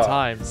 Survived Wow.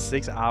 time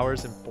 6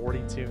 hours and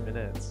 42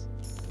 minutes.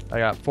 I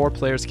got 4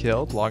 players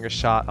killed. Longest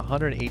shot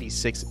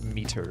 186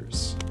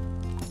 meters.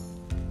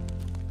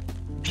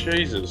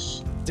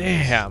 Jesus.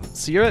 Damn.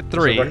 So you're at That's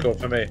a 3. record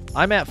for me.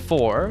 I'm at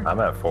 4. I'm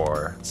at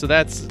 4. So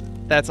that's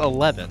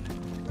 11.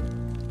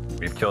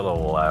 We've killed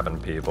 11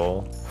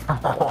 people.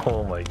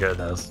 Oh my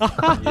goodness.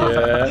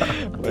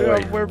 Yeah.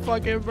 Boy. We're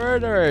fucking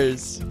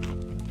murderers.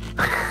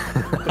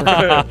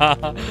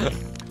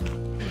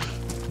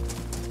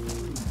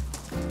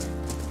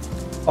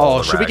 All Oh,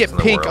 the should we rags get in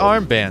the pink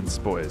world.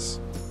 armbands, boys?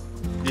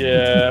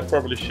 Yeah,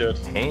 probably should.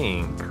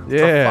 Pink. The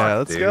Yeah, fuck,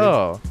 let's dude?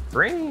 go.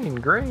 Green,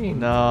 green.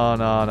 No,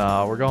 no,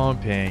 no. We're going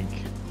pink.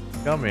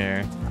 Come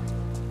here.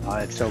 Oh,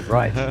 it's so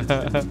bright.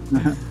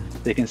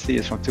 They can see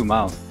us from 2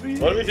 miles.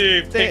 What do we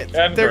do? They, Pink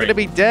and they're green. gonna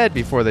be dead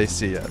before they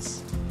see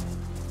us.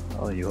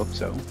 Oh, you hope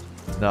so.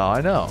 No,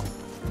 I know.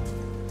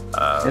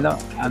 You know,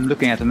 I'm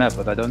looking at the map,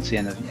 but I don't see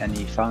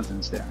any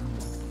fountains there.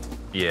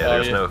 Yeah, Oh,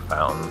 there's yeah. no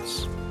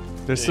fountains.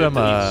 There's Yeah, some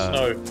they need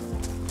snow.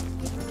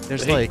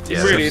 there's They- like Yeah,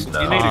 some really, there's you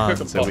no- need a ponds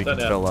cooking that pot, we can don't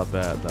you? fill up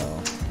at though.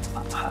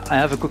 I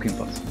have a cooking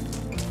pot.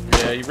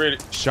 Yeah, you really.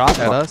 Shot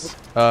at us.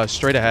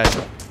 Straight ahead.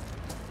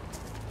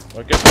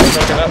 I guess we're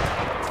fucking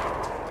up.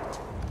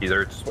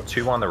 Either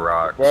 2 on the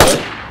rocks. Where are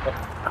they?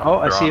 Oh,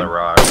 I They're see on the him.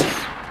 rocks.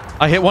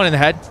 I hit one in the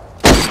head.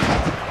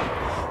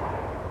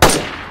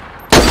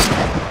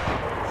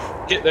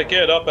 They're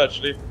geared up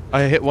actually.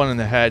 I hit one in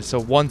the head, so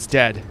one's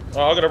dead.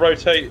 Oh, I'm gonna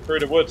rotate through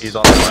the woods. He's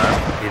on the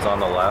left. He's on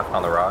the left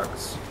on the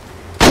rocks.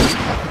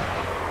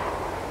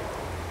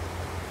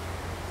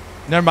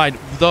 Never mind.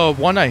 The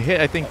one I hit,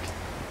 I think.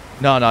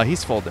 No,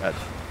 he's full dead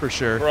for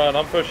sure. Ryan,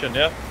 I'm pushing,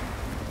 yeah?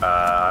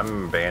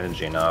 I'm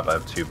bandaging up. I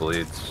have 2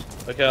 bleeds.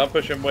 Okay, I'm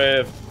pushing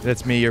with...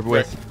 That's me. You're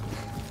with.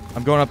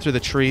 I'm going up through the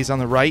trees on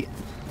the right.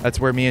 That's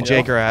where me and Yeah.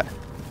 Jake are at.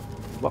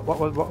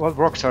 What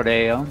rocks are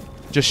they on?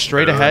 Just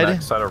straight They're the ahead.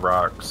 next set of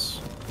rocks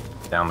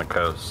down the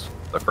coast.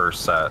 The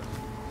first set.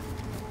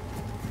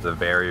 The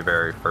very,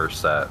 very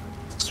first set.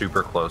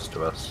 Super close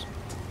to us.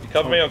 You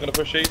cover me, I'm gonna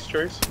push these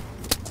trees.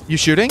 You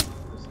shooting?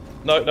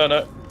 No.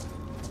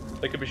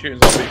 They could be shooting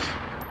zombies.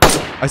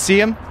 I see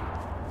him.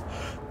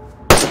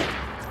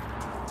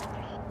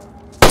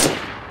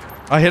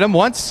 I hit him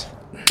once.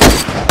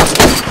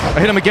 I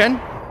hit him again.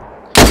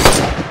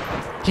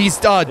 He's He's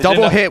in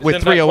double that- hit he's with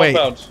in that 308.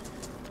 compound.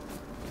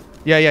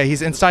 Yeah,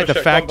 he's inside the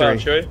Push that factory.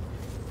 compound, shall we?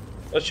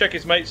 Let's check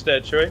his mate's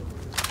dead, shall we?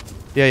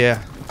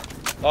 Yeah.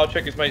 I'll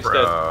check his mate's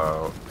dead.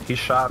 Bro, he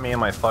shot me in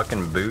my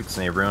fucking boots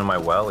and he ruined my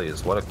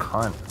wellies. What a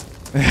cunt.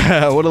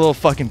 What a little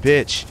fucking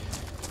bitch.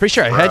 Pretty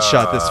sure I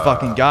headshot this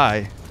fucking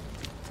guy.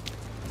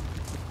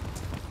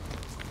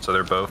 So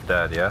they're both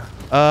dead, yeah?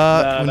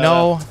 Nah,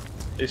 no.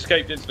 He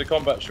escaped into the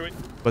combat, shall we?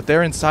 But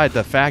they're inside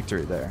the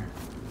factory there.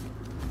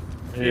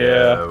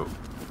 Yeah.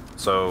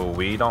 So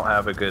we don't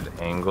have a good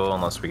angle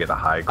unless we get a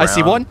high ground. I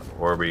see one.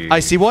 Or we. I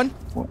see one.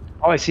 Oh,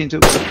 I see him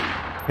too.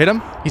 Hit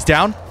him. He's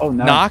down. Oh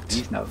no. Knocked.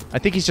 He's no. I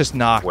think he's just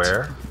knocked.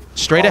 Where?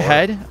 Straight Oh,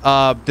 ahead.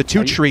 The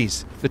two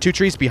trees. The two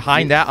trees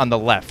behind that on the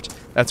left.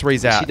 That's where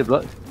he's You see at. the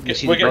blood? You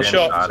see We're the getting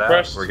blood? shot.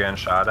 Suppressed. We're getting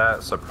shot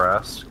at.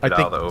 Suppressed. I Get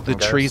think out of the open, the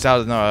guys. trees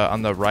out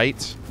on the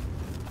right.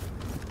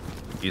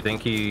 You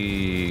think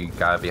he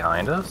got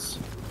behind us?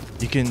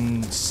 You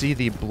can see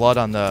the blood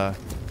on the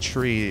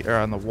tree or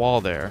on the wall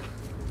there.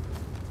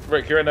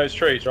 Rick, you're in those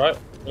trees, right?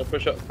 I'm gonna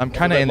push up. I'm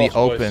kind of in the Lost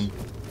voice. open.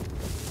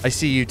 I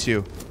see you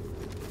too.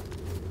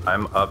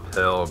 I'm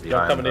uphill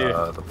behind coming to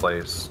you. the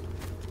place.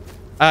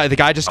 The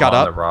guy just got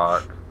I'm on up. the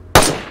rock.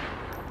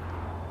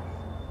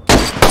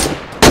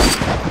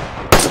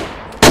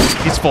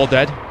 He's full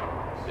dead.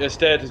 It's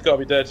dead. He's got to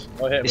be dead.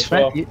 I hit him His as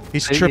well. friend,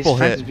 He's his triple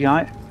friend's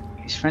hit.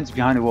 His friend's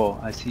behind the wall.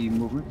 I see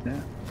movement there.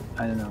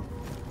 I don't know.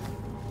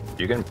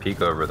 You can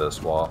peek over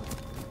this wall.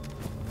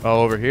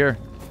 Oh, over here.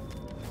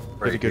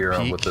 Right a good here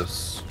peek. with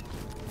this.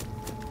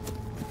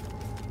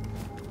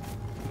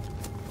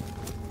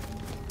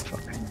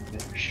 Fucking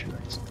better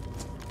shirts.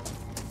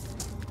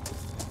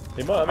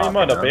 He might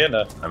not be in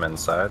there. I'm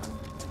inside.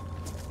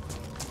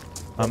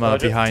 I'm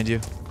Roger. behind you.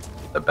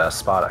 The best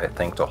spot, I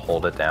think, to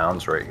hold it down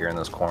is right here in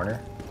this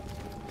corner.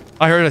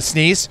 I heard a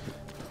sneeze.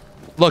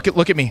 Look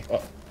at me.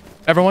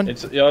 Everyone,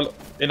 It's, yeah,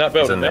 in that He's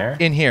building. in yeah? there?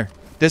 in here.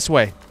 This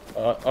way.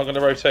 I'm gonna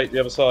rotate the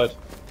other side.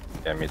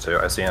 Yeah, me too.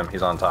 I see him.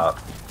 He's on top.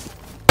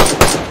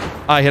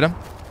 I hit him.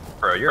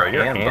 Bro, you're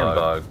hand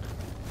bugged.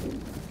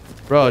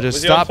 Bro, just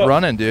Was he on stop top?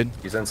 running, dude.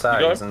 He's inside.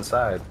 You got He's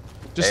inside.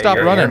 Just Hey, stop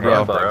you're running, hand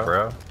bro. bugged,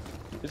 bro.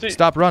 Is he?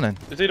 Stop running.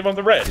 Is he the one with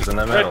the red? He's in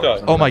the Red middle.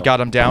 guy. Oh my god,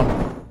 I'm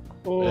down.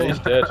 Yeah, he's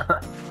dead.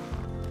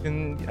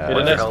 In, Hit What's an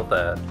your S. health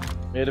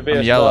at? Made a I'm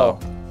VS yellow.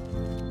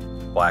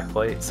 Black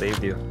plate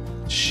saved you.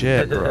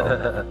 Shit,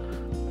 bro.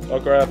 I'll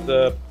grab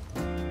the.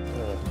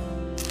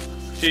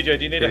 TJ,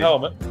 do you need a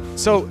helmet?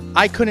 So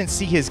I couldn't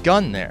see his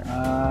gun there.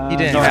 He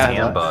didn't no, have I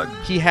hand have bug.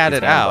 He had He's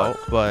it hand out,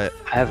 bugged. but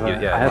I have a,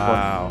 Yeah, I have one.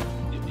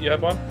 wow. You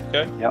have one?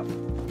 Okay. Yep.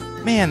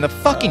 Man, the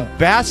fucking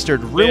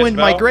bastard ruined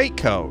my Val?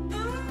 greatcoat.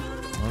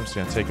 I'm just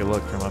gonna take a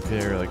look from up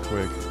here really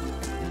quick.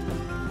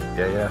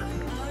 Yeah.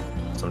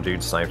 Some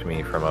dude sniped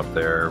me from up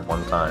there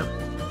one time.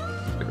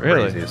 The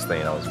Really? craziest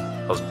thing. I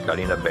was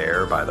gutting a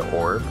bear by the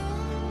orb,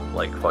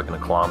 like fucking a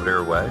kilometer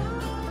away.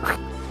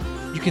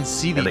 You can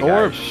see And the the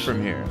guy orb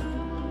from here.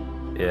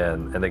 Yeah,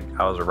 and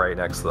I was right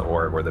next to the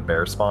orb where the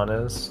bear spawn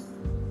is.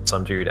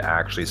 Some dude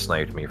actually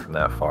sniped me from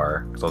that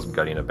far because I was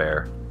gutting a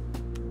bear.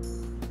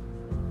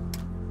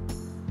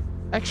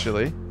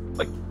 Actually,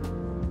 Like,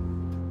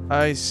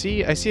 I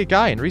see a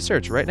guy in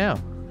research right now.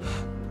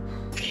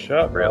 Shut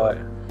up, really?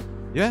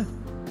 Yeah.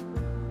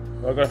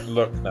 I'm gonna have to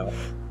look now.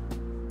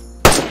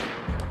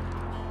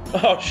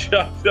 Oh,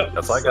 shut up.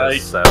 That's like a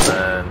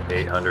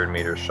 700-800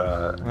 meter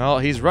shot. Well,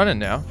 he's running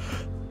now.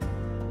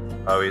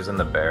 Oh, he's in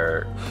the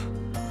bear.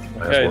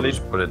 Might Okay, as well lead-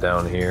 just put it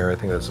down here. I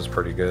think this is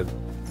pretty good.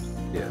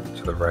 Yeah,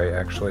 to the right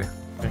actually.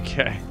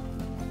 Okay.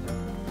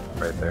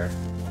 Right there.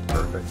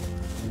 Perfect.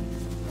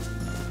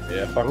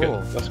 Yeah, fuck Cool.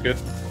 it. That's good.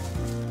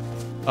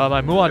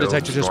 My muon Yo,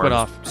 detector just went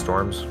off.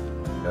 Storms.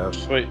 Yep.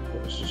 Sweet.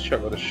 Let's just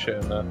check all this shit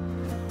in there.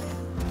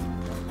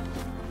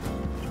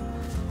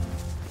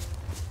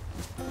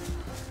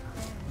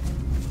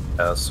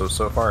 So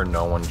far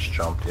no one's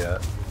jumped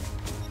yet.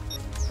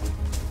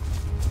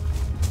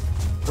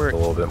 We're A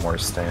little bit more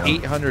stand.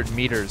 800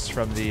 meters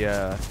from the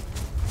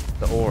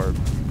orb.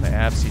 My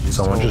absy just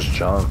Someone told. just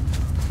jumped.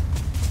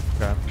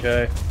 Okay.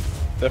 Okay.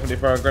 Definitely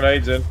throwing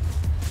grenades in.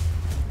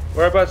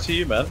 Whereabouts are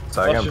you, man?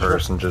 Second Let's just-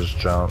 person just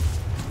jumped.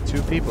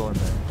 2 people in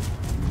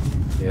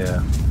there.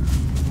 Yeah.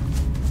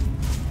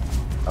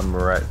 I'm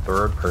right.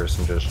 Third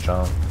person just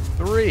jumped.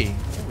 3.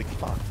 Holy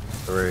fuck.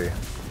 3.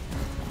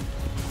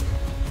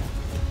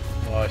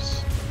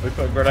 Nice. We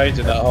put grenades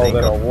in that I hole think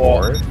then or a what?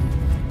 fourth.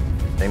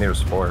 I think there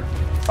was 4.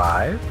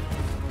 5?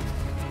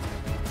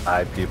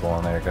 5 people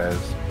on there,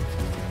 guys.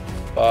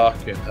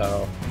 Fucking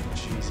hell.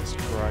 Jesus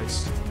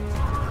Christ.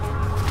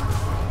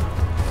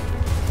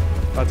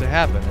 About to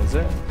happen, is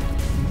it?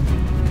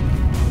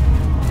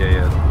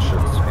 Yeah,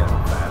 shit's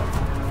getting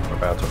bad. We're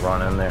about to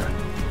run in there.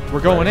 We're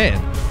going in.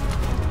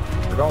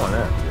 We're going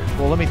in, dude.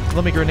 Well,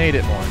 let me grenade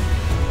it more.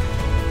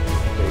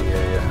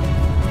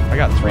 Yeah. I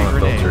got 3 We're on a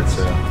filter, grenades.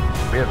 too.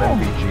 We have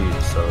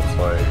NVGs, so it's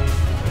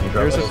like... You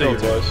drop Here's a it,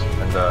 filter.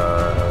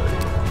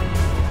 and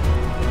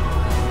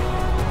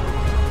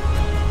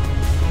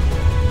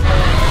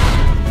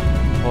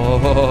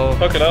Oh.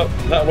 Fuck it up.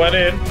 That went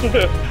in.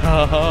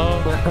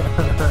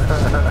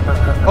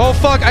 Oh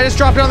fuck! I just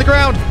dropped it on the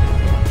ground.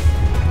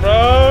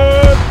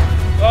 Run!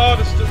 Oh,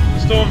 the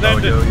storm's Oh,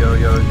 ended. yo.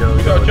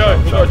 We gotta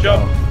jump. We gotta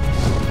jump.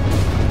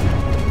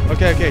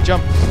 Okay,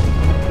 jump.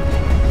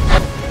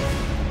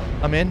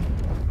 I'm in.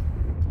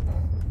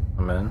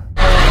 I'm in.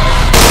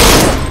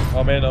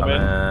 I'm in.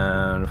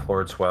 I'm in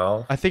floor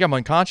 12. I think I'm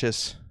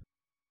unconscious.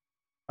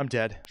 I'm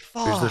dead.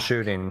 Who's the Fuck.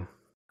 shooting?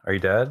 Are you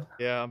dead?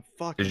 Yeah, I'm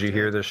fucking Did you dead.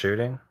 hear the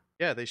shooting?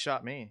 Yeah, they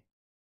shot me.